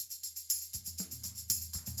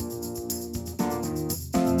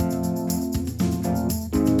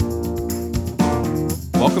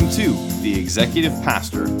Welcome to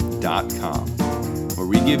theexecutivepastor.com, where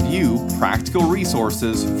we give you practical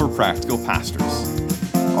resources for practical pastors.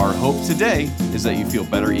 Our hope today is that you feel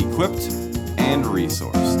better equipped and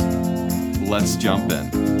resourced. Let's jump in.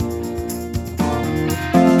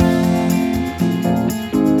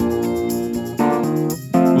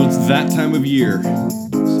 Well, it's that time of year.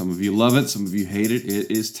 Some of you love it, some of you hate it.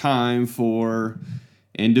 It is time for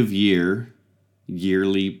end of year,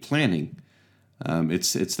 yearly planning.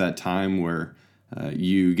 It's that time where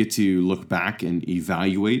you get to look back and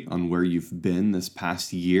evaluate on where you've been this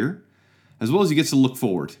past year, as well as you get to look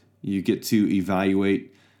forward. You get to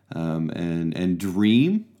evaluate and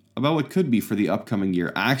dream about what could be for the upcoming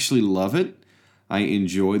year. I actually love it. I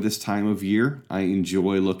enjoy this time of year. I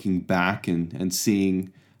enjoy looking back and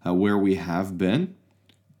seeing where we have been,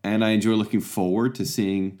 and I enjoy looking forward to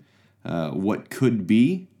seeing what could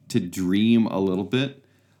be, to dream a little bit.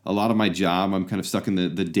 A lot of my job, I'm kind of stuck in the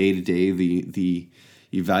day-to-day, the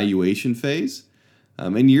evaluation phase.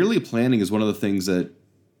 And yearly planning is one of the things that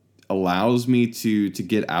allows me to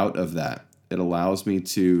get out of that. It allows me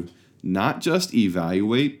to not just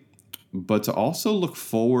evaluate, but to also look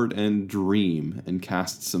forward and dream and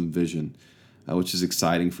cast some vision, which is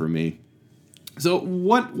exciting for me. So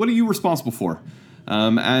what are you responsible for?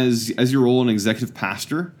 As your role in executive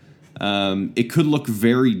pastor, it could look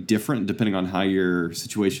very different depending on how your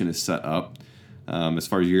situation is set up as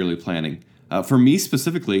far as yearly planning. For me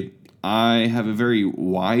specifically, I have a very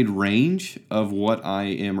wide range of what I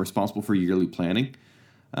am responsible for yearly planning,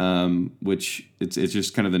 which it's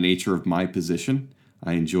just kind of the nature of my position.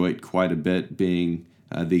 I enjoy it quite a bit being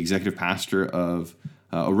the executive pastor of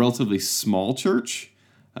a relatively small church,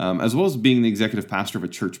 as well as being the executive pastor of a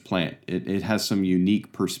church plant. It has some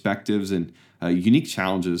unique perspectives and unique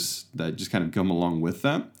challenges that just kind of come along with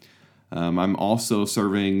that. I'm also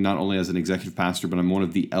serving not only as an executive pastor, but I'm one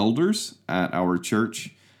of the elders at our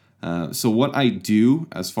church. So what I do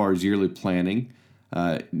as far as yearly planning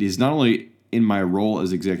is not only in my role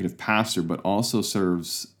as executive pastor, but also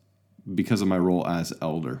serves because of my role as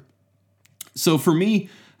elder. So for me,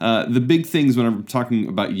 the big things when I'm talking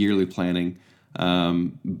about yearly planning,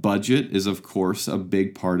 budget is, of course, a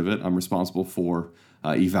big part of it. I'm responsible for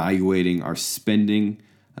evaluating our spending,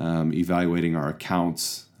 evaluating our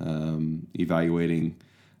accounts, evaluating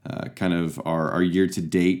kind of our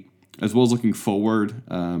year-to-date, as well as looking forward,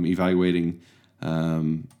 evaluating,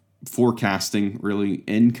 forecasting, really,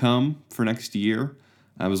 income for next year,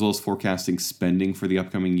 as well as forecasting spending for the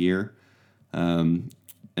upcoming year. And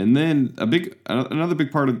then another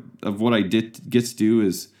big part of what I get to do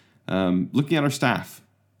is looking at our staff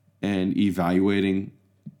and evaluating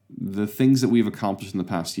the things that we've accomplished in the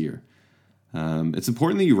past year. It's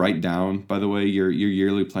important that you write down, by the way, your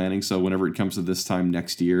yearly planning. So whenever it comes to this time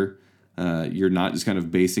next year, you're not just kind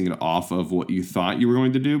of basing it off of what you thought you were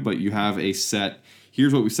going to do, but you have a set,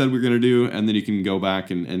 here's what we said we were going to do, and then you can go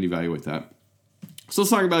back and evaluate that. So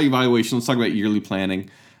let's talk about evaluation. Let's talk about yearly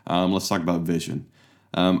planning. Let's talk about vision.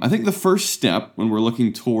 I think the first step when we're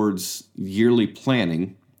looking towards yearly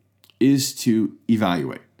planning is to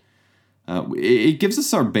evaluate. It gives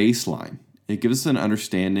us our baseline. It gives us an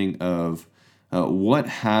understanding of what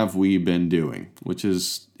have we been doing, which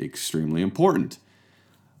is extremely important.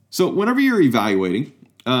 So whenever you're evaluating,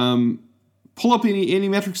 pull up any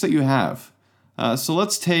metrics that you have. So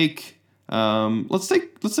let's take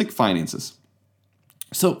finances.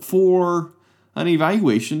 So for an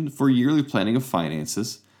evaluation for yearly planning of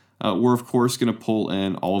finances, we're of course going to pull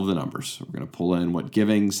in all of the numbers. We're going to pull in what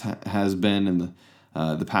givings has been in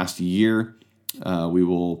the past year. We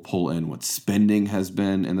will pull in what spending has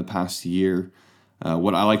been in the past year.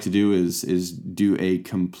 What I like to do is do a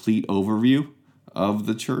complete overview of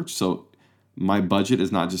the church. So my budget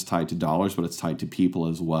is not just tied to dollars, but it's tied to people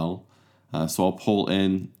as well. So I'll pull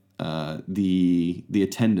in the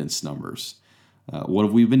attendance numbers. What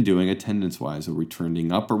have we been doing attendance-wise? Are we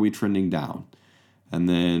trending up or are we trending down? And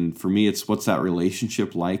then for me, it's what's that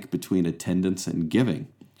relationship like between attendance and giving?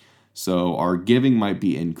 So our giving might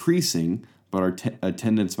be increasing, but our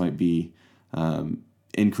attendance might be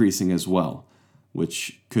increasing as well,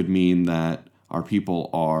 which could mean that our people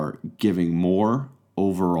are giving more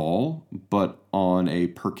overall, but on a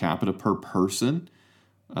per capita, per person,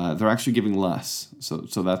 they're actually giving less. So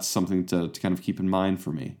that's something to kind of keep in mind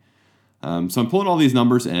for me. So I'm pulling all these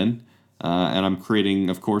numbers in, and I'm creating,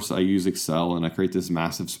 of course, I use Excel, and I create this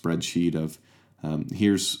massive spreadsheet of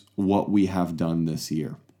here's what we have done this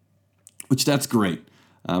year, which that's great.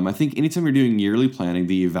 I think anytime you're doing yearly planning,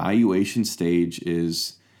 the evaluation stage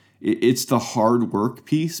is it's the hard work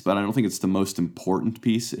piece, but I don't think it's the most important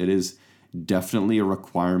piece. It is definitely a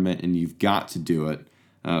requirement, and you've got to do it.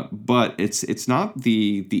 But it's not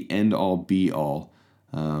the end all be all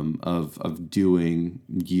of doing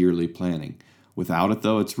yearly planning. Without it,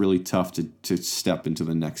 though, it's really tough to step into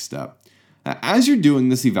the next step. As you're doing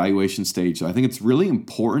this evaluation stage, I think it's really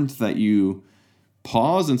important that you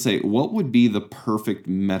pause and say, what would be the perfect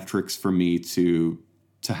metrics for me to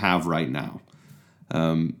have right now?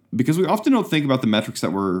 Because we often don't think about the metrics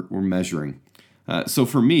that we're measuring. So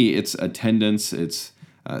for me, it's attendance, it's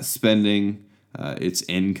spending, it's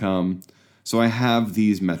income. So I have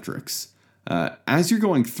these metrics. As you're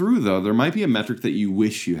going through, though, there might be a metric that you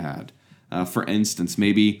wish you had. For instance,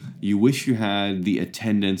 maybe you wish you had the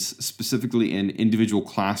attendance specifically in individual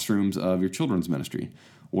classrooms of your children's ministry.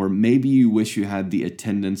 Or maybe you wish you had the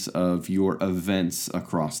attendance of your events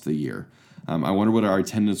across the year. I wonder what our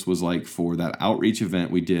attendance was like for that outreach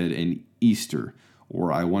event we did in Easter.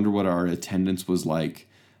 Or I wonder what our attendance was like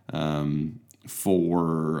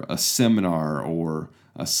for a seminar or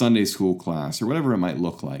a Sunday school class or whatever it might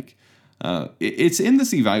look like. It's in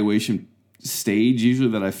this evaluation stage usually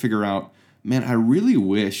that I figure out, man, I really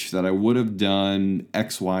wish that I would have done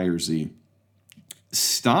X, Y, or Z.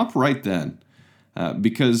 Stop right then,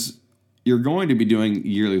 because you're going to be doing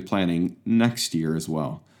yearly planning next year as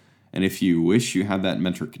well. And if you wish you had that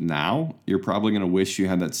metric now, you're probably going to wish you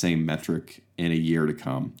had that same metric in a year to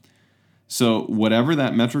come. So whatever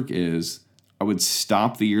that metric is, I would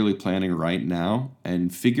stop the yearly planning right now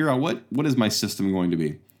and figure out what is my system going to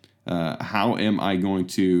be? How am I going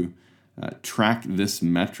to track this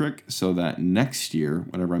metric so that next year,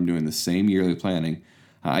 whenever I'm doing the same yearly planning,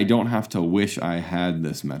 I don't have to wish I had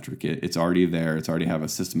this metric. It's already there. It's already have a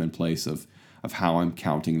system in place of how I'm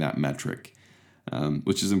counting that metric,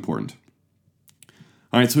 which is important.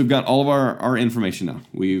 All right, so we've got all of our information now.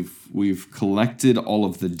 We've collected all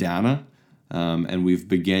of the data, and we've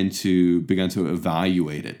begun to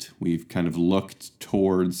evaluate it. We've kind of looked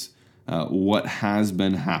towards what has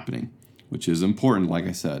been happening, which is important, like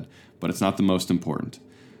I said, but it's not the most important.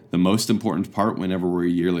 The most important part whenever we're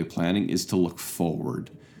yearly planning is to look forward.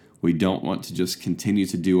 We don't want to just continue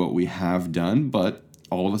to do what we have done, but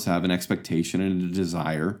all of us have an expectation and a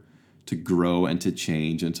desire to grow and to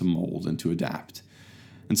change and to mold and to adapt.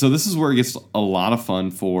 And so this is where it gets a lot of fun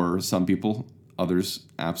for some people. Others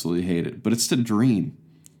absolutely hate it. But it's to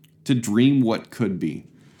dream what could be.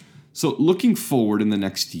 So looking forward in the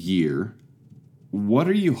next year, what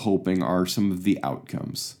are you hoping are some of the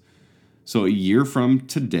outcomes? So a year from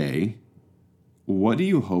today, what do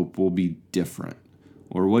you hope will be different?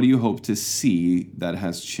 Or what do you hope to see that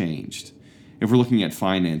has changed? If we're looking at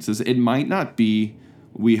finances, it might not be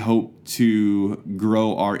we hope to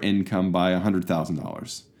grow our income by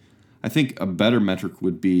 $100,000. I think a better metric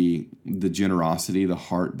would be the generosity, the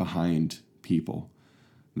heart behind people.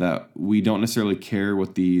 That we don't necessarily care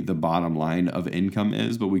what the bottom line of income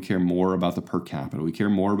is, but we care more about the per capita. We care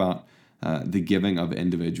more about the giving of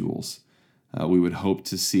individuals. We would hope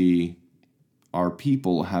to see our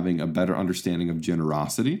people having a better understanding of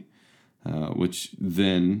generosity, which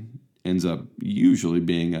then ends up usually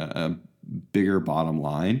being a bigger bottom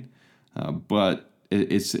line, but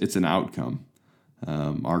it's an outcome.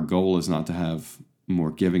 Our goal is not to have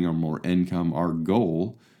more giving or more income. Our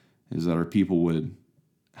goal is that our people would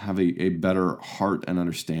have a better heart and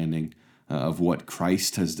understanding of what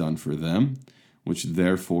Christ has done for them, which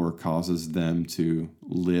therefore causes them to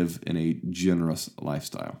live in a generous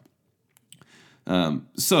lifestyle.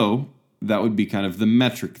 So that would be kind of the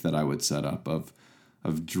metric that I would set up of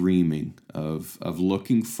dreaming, of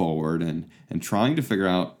looking forward and trying to figure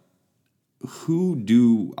out who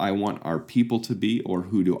do I want our people to be, or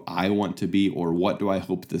who do I want to be, or what do I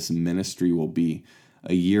hope this ministry will be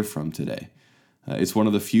a year from today. It's one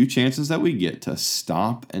of the few chances that we get to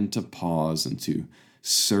stop and to pause and to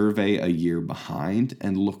survey a year behind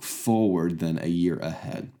and look forward then a year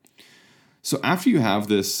ahead. So after you have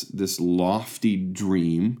this lofty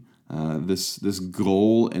dream, this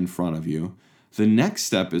goal in front of you, the next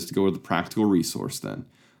step is to go with the practical resource then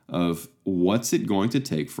of what's it going to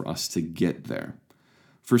take for us to get there.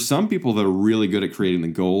 For some people that are really good at creating the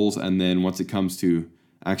goals, and then once it comes to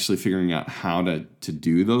actually figuring out how to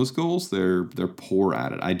do those goals, they're poor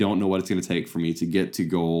at it. I don't know what it's going to take for me to get to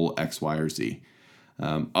goal X, Y, or Z.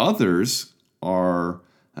 Others are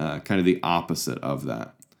kind of the opposite of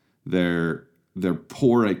that. They're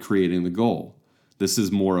poor at creating the goal. This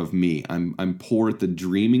is more of me. I'm poor at the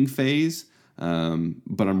dreaming phase,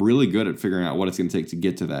 but I'm really good at figuring out what it's going to take to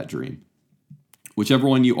get to that dream. Whichever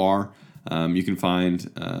one you are, you can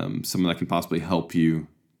find someone that can possibly help you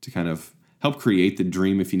to kind of help create the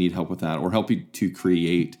dream if you need help with that, or help you to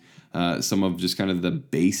create some of just kind of the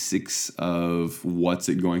basics of what's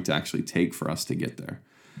it going to actually take for us to get there.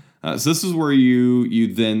 So this is where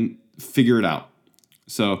you then figure it out.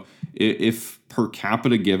 So if per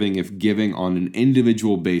capita giving, if giving on an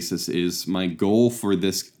individual basis is my goal for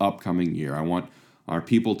this upcoming year, I want our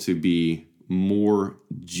people to be more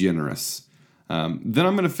generous. Then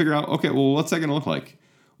I'm going to figure out, okay, well, what's that going to look like?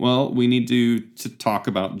 Well, we need to talk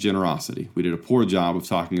about generosity. We did a poor job of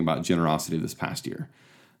talking about generosity this past year.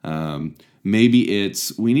 Maybe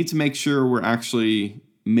it's we need to make sure we're actually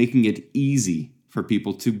making it easy for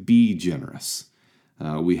people to be generous.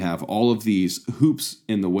 We have all of these hoops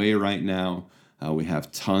in the way right now. We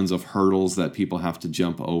have tons of hurdles that people have to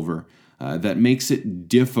jump over that makes it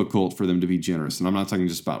difficult for them to be generous. And I'm not talking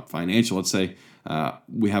just about financial. Let's say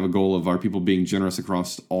we have a goal of our people being generous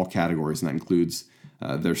across all categories, and that includes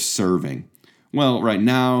their serving. Well, right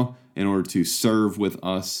now, in order to serve with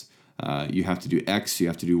us, you have to do X, you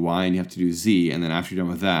have to do Y, and you have to do Z. And then after you're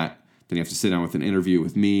done with that, then you have to sit down with an interview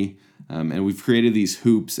with me. And we've created these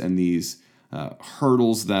hoops and these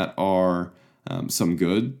hurdles that are some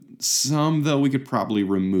good. Some, though, we could probably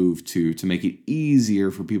remove to make it easier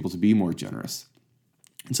for people to be more generous.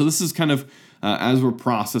 And so this is kind of, as we're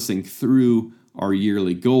processing through our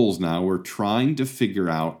yearly goals now, we're trying to figure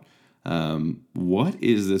out what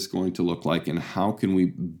is this going to look like and how can we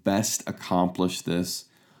best accomplish this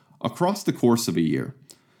across the course of a year.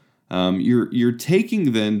 You're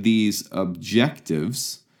taking then these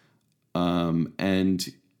objectives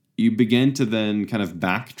and you begin to then kind of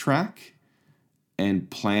backtrack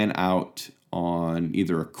and plan out on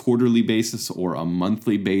either a quarterly basis or a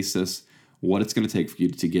monthly basis what it's going to take for you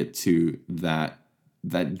to get to that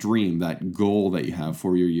dream, that goal that you have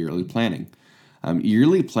for your yearly planning.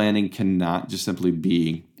 Yearly planning cannot just simply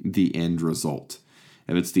be the end result.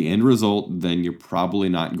 If it's the end result, then you're probably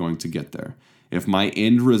not going to get there. If my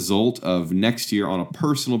end result of next year on a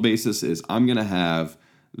personal basis is I'm going to have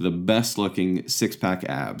the best looking six-pack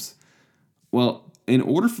abs, well, in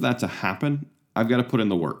order for that to happen, I've got to put in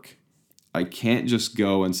the work. I can't just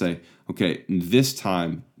go and say, okay, this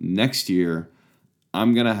time next year,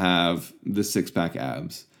 I'm going to have the six-pack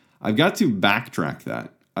abs. I've got to backtrack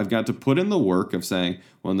that. I've got to put in the work of saying,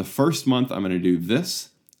 well, in the first month, I'm going to do this.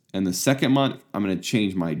 And the second month, I'm going to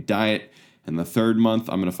change my diet. And the third month,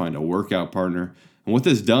 I'm going to find a workout partner. And what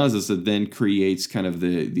this does is it then creates kind of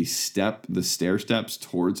the stair steps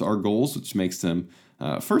towards our goals, which makes them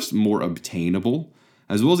first more obtainable,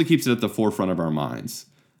 as well as it keeps it at the forefront of our minds.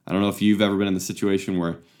 I don't know if you've ever been in the situation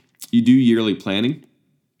where you do yearly planning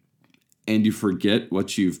and you forget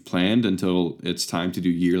what you've planned until it's time to do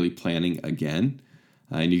yearly planning again.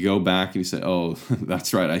 And you go back and you say, oh,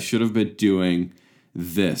 that's right, I should have been doing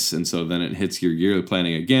this. And so then it hits your yearly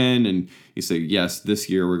planning again, and you say, yes, this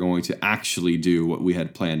year we're going to actually do what we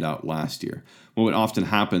had planned out last year. Well, what often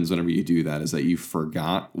happens whenever you do that is that you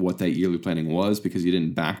forgot what that yearly planning was because you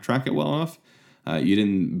didn't backtrack it well enough. You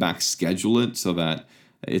didn't back schedule it so that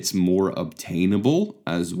it's more obtainable,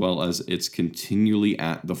 as well as it's continually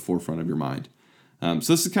at the forefront of your mind. So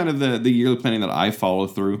this is kind of the yearly planning that I follow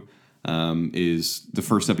through. Is the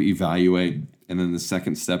first step, evaluate, and then the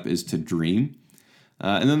second step is to dream.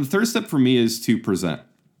 And then the third step for me is to present.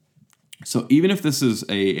 So even if this is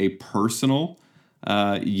a personal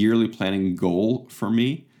yearly planning goal for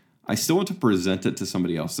me, I still want to present it to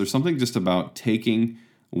somebody else. There's something just about taking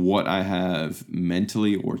what I have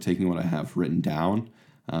mentally or taking what I have written down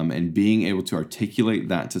and being able to articulate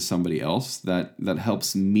that to somebody else that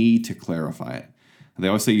helps me to clarify it. They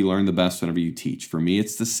always say you learn the best whenever you teach. For me,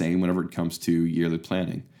 it's the same whenever it comes to yearly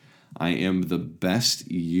planning. I am the best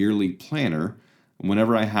yearly planner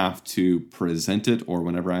whenever I have to present it or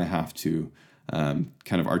whenever I have to kind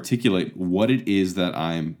of articulate what it is that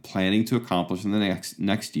I'm planning to accomplish in the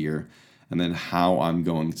next year and then how I'm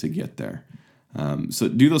going to get there. So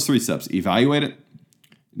do those three steps. Evaluate it,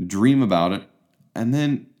 dream about it, and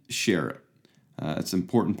then share it. It's an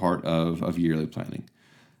important part of yearly planning.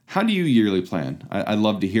 How do you yearly plan? I'd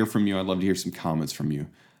love to hear from you. I'd love to hear some comments from you.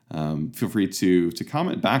 Feel free to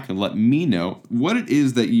comment back and let me know what it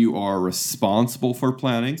is that you are responsible for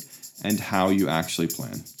planning and how you actually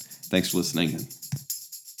plan. Thanks for listening.